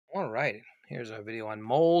All right, here's our video on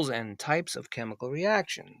moles and types of chemical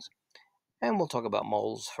reactions. And we'll talk about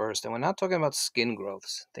moles first. And we're not talking about skin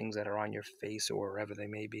growths, things that are on your face or wherever they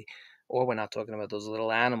may be. Or we're not talking about those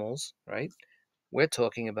little animals, right? We're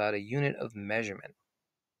talking about a unit of measurement.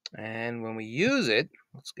 And when we use it,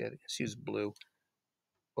 let's use blue.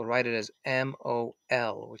 We'll write it as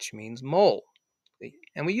MOL, which means mole.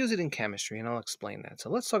 And we use it in chemistry, and I'll explain that. So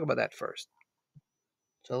let's talk about that first.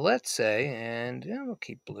 So let's say, and we'll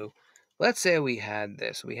keep blue. Let's say we had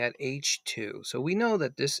this. We had H2. So we know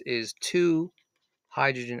that this is two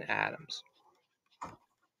hydrogen atoms.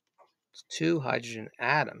 It's two hydrogen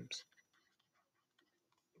atoms.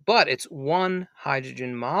 But it's one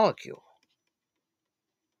hydrogen molecule.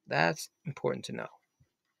 That's important to know.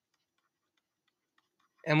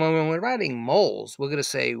 And when we're writing moles, we're going to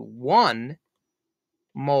say 1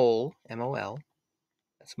 mole, MOL,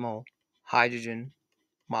 that's mole, hydrogen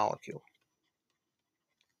molecule.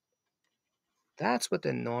 That's what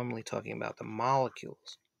they're normally talking about, the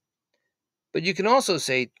molecules. But you can also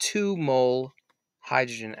say 2 mole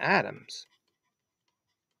hydrogen atoms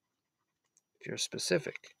if you're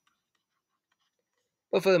specific.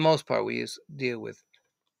 But for the most part, we deal with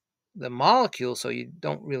the molecule, so you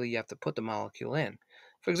don't really have to put the molecule in.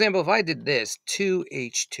 For example, if I did this,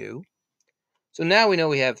 2H2, so now we know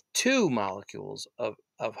we have 2 molecules of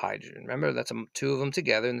hydrogen. Remember, that's 2 of them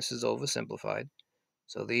together, and this is oversimplified.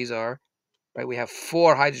 So these are, right, we have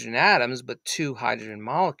 4 hydrogen atoms, but 2 hydrogen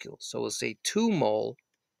molecules. So we'll say 2 mole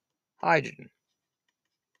hydrogen,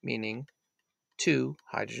 meaning 2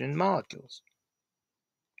 hydrogen molecules.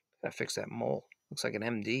 Gotta fix that mole. Looks like an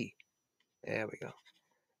MD. There we go.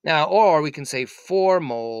 Now, or we can say 4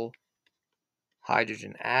 mole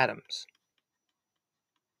hydrogen atoms.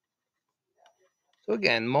 So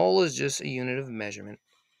again, mole is just a unit of measurement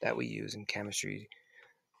that we use in chemistry.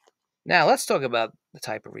 Now, let's talk about the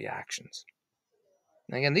type of reactions.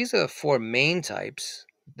 And again, these are the 4 main types.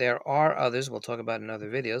 There are others we'll talk about in other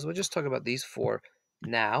videos. We'll just talk about these 4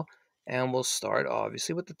 now. And we'll start,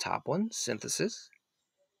 obviously, with the top one, synthesis.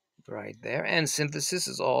 Right there. And synthesis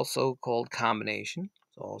is also called combination.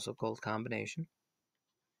 It's also called combination.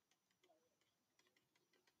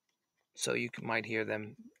 So you might hear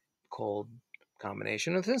them called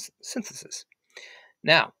combination or synthesis.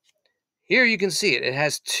 Now, here you can see it. It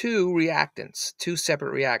has 2 reactants, 2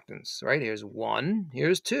 separate reactants, right? Here's 1,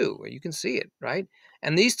 here's 2. You can see it, right?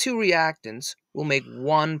 And these 2 reactants will make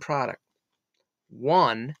 1 product.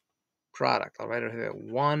 1 product. I'll write it here,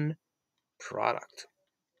 1 product.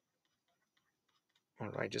 All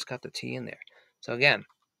right, just got the T in there. So again,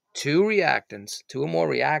 2 reactants, 2 or more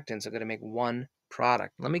reactants are going to make 1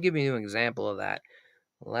 product. Let me give you an example of that.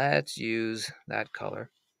 Let's use that color.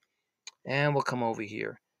 And we'll come over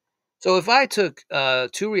here. So if I took 2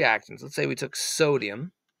 reactants, let's say we took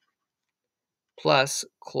sodium plus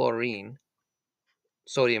chlorine,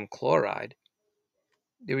 sodium chloride,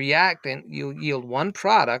 the reactant, you'll yield 1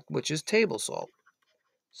 product, which is table salt.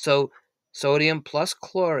 So sodium plus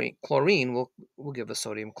chlorine will give us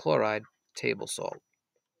sodium chloride, table salt.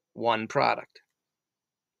 1 product.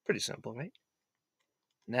 Pretty simple, right?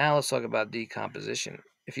 Now let's talk about decomposition.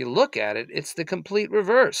 If you look at it, it's the complete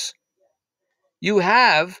reverse. You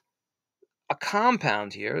have a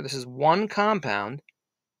compound here. This is 1 compound,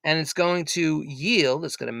 and it's going to yield,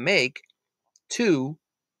 it's going to make 2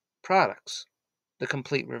 products. The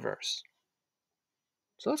complete reverse.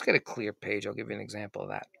 So let's get a clear page. I'll give you an example of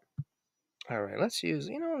that. All right, let's use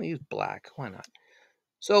black. Why not?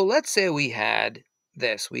 So let's say we had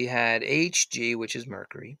this. We had Hg, which is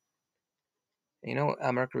mercury.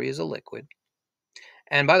 Mercury is a liquid.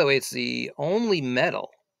 And by the way, it's the only metal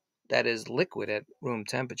that is liquid at room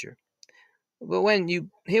temperature. But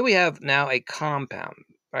here we have now a compound,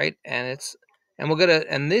 right? And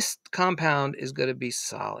this compound is gonna be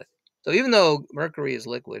solid. So even though mercury is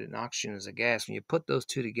liquid and oxygen is a gas, when you put those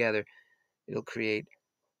 2 together, it'll create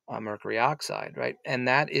mercury oxide, right? And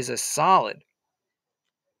that is a solid.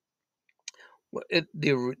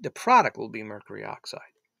 The product will be mercury oxide.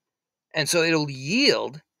 And so it'll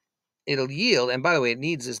yield, and by the way, it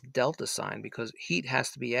needs this delta sign because heat has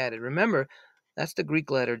to be added. Remember, that's the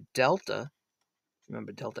Greek letter delta.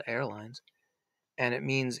 Remember Delta Airlines. And it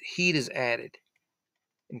means heat is added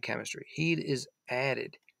in chemistry. Heat is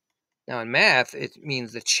added. Now in math, it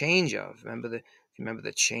means the change of. Remember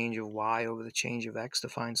the change of y over the change of x to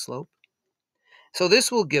find slope? So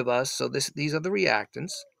this will give us, these are the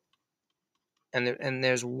reactants. And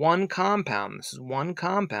there's 1 compound. This is 1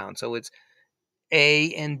 compound. So it's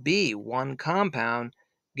A and B, 1 compound,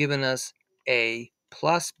 giving us A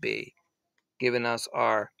plus B, giving us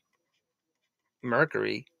our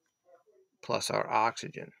mercury plus our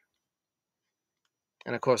oxygen.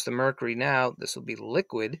 And of course, the mercury now, this will be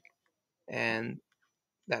liquid, and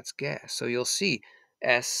that's gas. So you'll see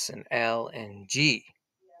S and L and G.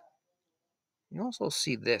 You also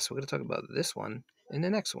see this. We're going to talk about this one in the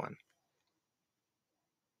next one.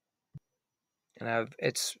 And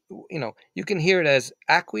it's, you can hear it as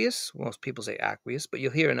aqueous. Most people say aqueous, but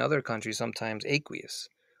you'll hear in other countries sometimes aqueous.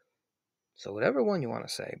 So whatever one you want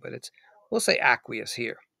to say, but we'll say aqueous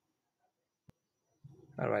here.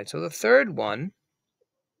 All right, so the third one,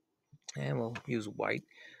 and we'll use white.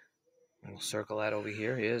 We'll circle that over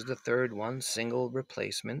here. Here's the third one, single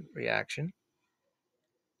replacement reaction.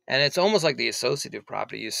 And it's almost like the associative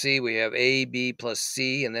property. You see, we have A, B plus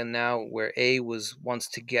C, and then now where A was once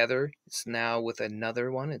together, it's now with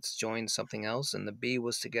another one. It's joined something else, and the B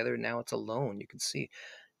was together. Now it's alone. You can see.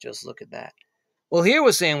 Just look at that. Well, here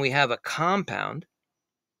we're saying we have a compound,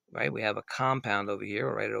 right? We have a compound over here.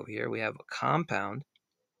 We'll write it over here. We have a compound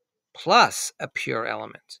plus a pure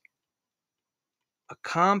element. A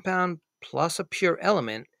compound plus a pure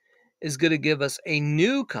element is going to give us a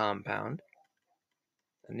new compound,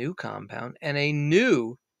 and a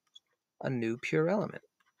new pure element.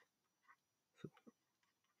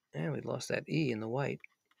 And we lost that E in the white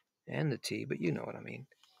and the T, but you know what I mean.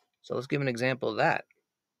 So let's give an example of that.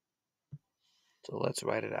 So let's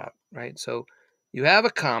write it out, right? So you have a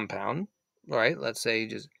compound, right? Let's say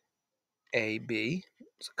just AB,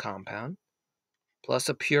 it's a compound, plus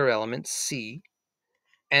a pure element, C,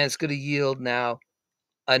 and it's going to yield now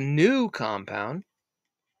a new compound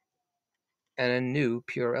and a new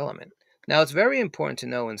pure element. Now, it's very important to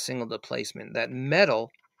know in single displacement that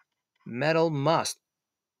metal must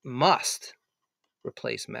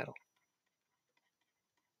replace metal.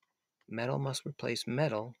 Metal must replace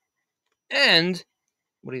metal. And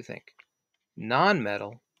what do you think?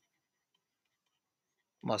 Non-metal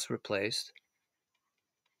must replace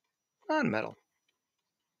non-metal.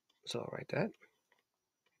 So I'll write that.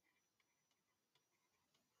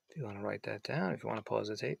 If you want to write that down, if you want to pause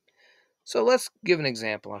the tape. So let's give an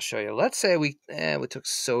example. I'll show you. Let's say we took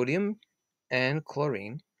sodium and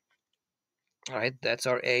chlorine. All right, that's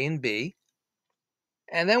our A and B.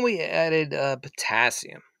 And then we added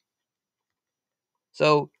potassium.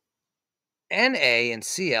 So Na and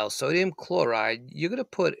Cl, sodium chloride, you're going to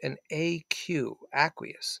put an AQ,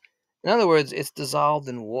 aqueous. In other words, it's dissolved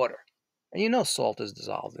in water. And you know salt is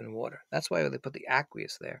dissolved in water. That's why they put the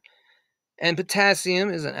aqueous there. And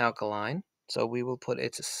potassium is an alkaline, so we will put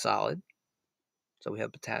it's a solid. So we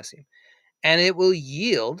have potassium. And it will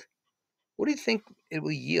yield, what do you think it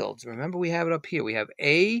will yield? Remember, we have it up here. We have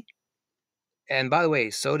A, and by the way,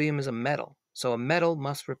 sodium is a metal. So a metal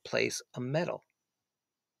must replace a metal.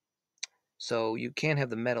 So you can't have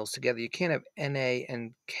the metals together. You can't have Na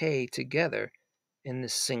and K together in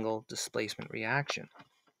this single displacement reaction.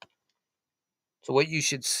 So what you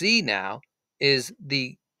should see now is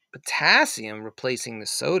the potassium replacing the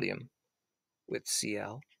sodium with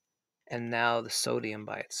Cl, and now the sodium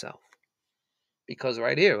by itself. Because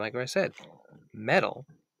right here, like I said, metal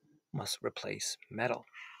must replace metal.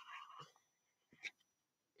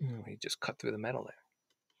 We just cut through the metal there.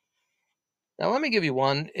 Now let me give you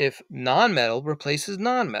one if non-metal replaces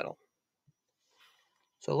non-metal.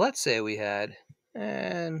 So let's say we had,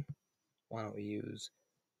 and why don't we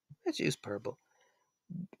let's use purple.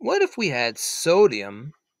 What if we had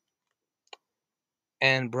sodium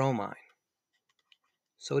and bromine?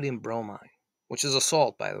 Sodium bromine, which is a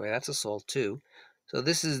salt, by the way. That's a salt too. So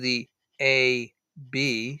this is the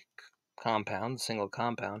AB compound, single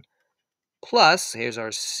compound, plus, here's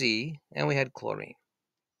our C, and we had chlorine.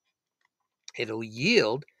 It'll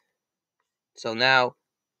yield, so now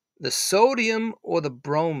the sodium or the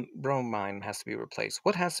bromine has to be replaced.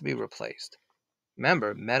 What has to be replaced?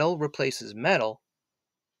 Remember, metal replaces metal,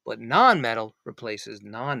 but non-metal replaces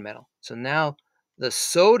non-metal. So now the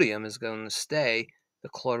sodium is going to stay, the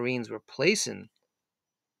chlorine's replacing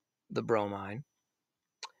the bromine.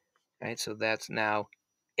 Right, so that's now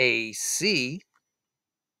AC,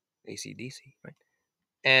 AC/DC, right?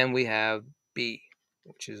 And we have B,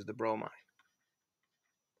 which is the bromine,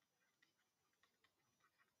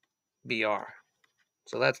 Br.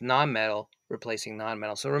 So that's non-metal replacing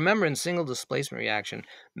non-metal. So remember, in single displacement reaction,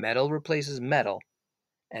 metal replaces metal,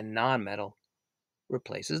 and non-metal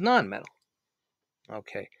replaces non-metal.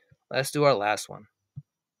 Okay, let's do our last one.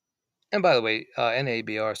 And by the way,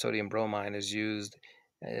 NaBr, sodium bromine, is used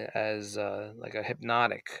as like a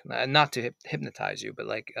hypnotic, not to hypnotize you, but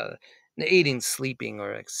like aiding sleeping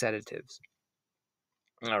or like sedatives.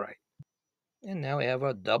 All right. And now we have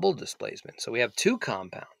our double displacement. So we have two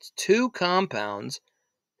compounds,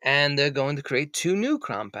 and they're going to create two new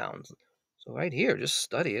compounds. So right here, just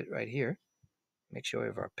study it right here. Make sure we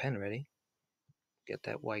have our pen ready. Get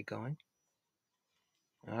that white going.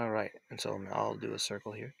 All right, and so I'll do a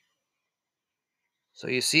circle here. So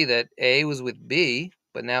you see that A was with B,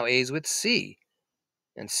 but now A is with C.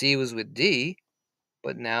 And C was with D,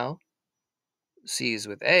 but now C is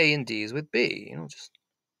with A and D is with B.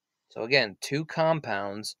 So again, two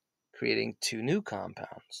compounds creating two new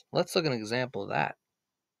compounds. Let's look at an example of that.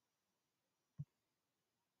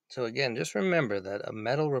 So again, just remember that a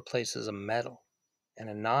metal replaces a metal, and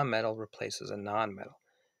a non-metal replaces a non-metal.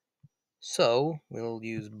 So we'll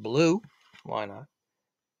use blue. Why not?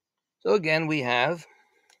 So again, we have,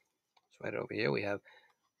 it's right over here, we have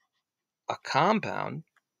a compound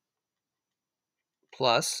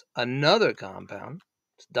plus another compound.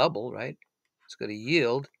 It's double, right? It's going to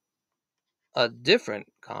yield a different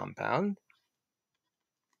compound.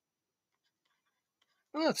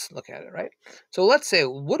 Let's look at it, right? So let's say,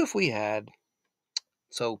 what if we had,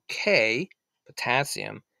 so K,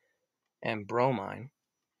 potassium, and bromine,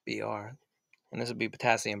 Br, and this would be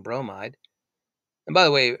potassium bromide. And by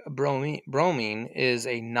the way, bromine is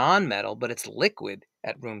a nonmetal, but it's liquid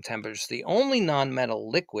at room temperature. It's the only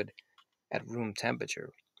nonmetal liquid at room temperature.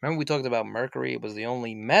 Remember we talked about mercury? It was the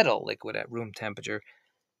only metal liquid at room temperature,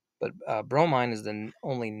 but bromine is the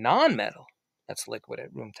only nonmetal that's liquid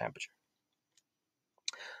at room temperature.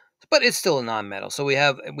 But it's still a nonmetal. So we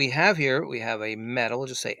have a metal, we'll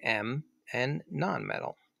just say M, and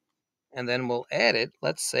nonmetal. And then we'll add it.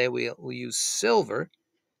 Let's say we'll use silver,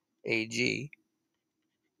 Ag,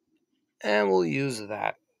 and we'll use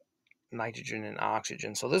that nitrogen and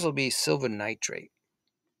oxygen. So this will be silver nitrate.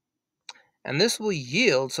 And this will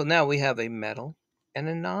yield, so now we have a metal and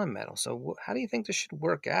a nonmetal. So how do you think this should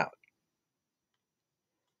work out?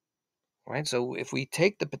 All right, so if we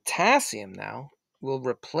take the potassium now, we'll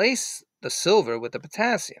replace the silver with the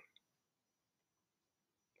potassium.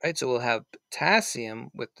 Right, so we'll have potassium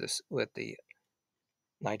with the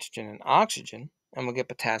nitrogen and oxygen, and we'll get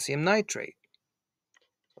potassium nitrate.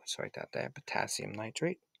 Let's write that there, potassium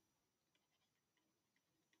nitrate.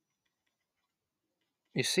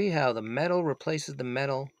 You see how the metal replaces the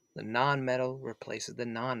metal, the non-metal replaces the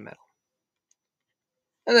non-metal.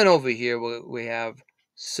 And then over here we have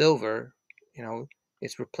silver,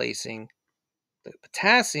 it's replacing the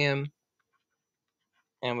potassium,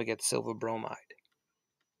 and we get silver bromide.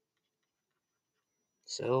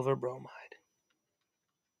 Silver bromide.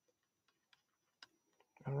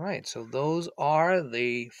 All right, so those are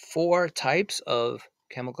the 4 types of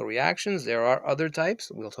chemical reactions. There are other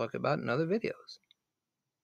types we'll talk about in other videos.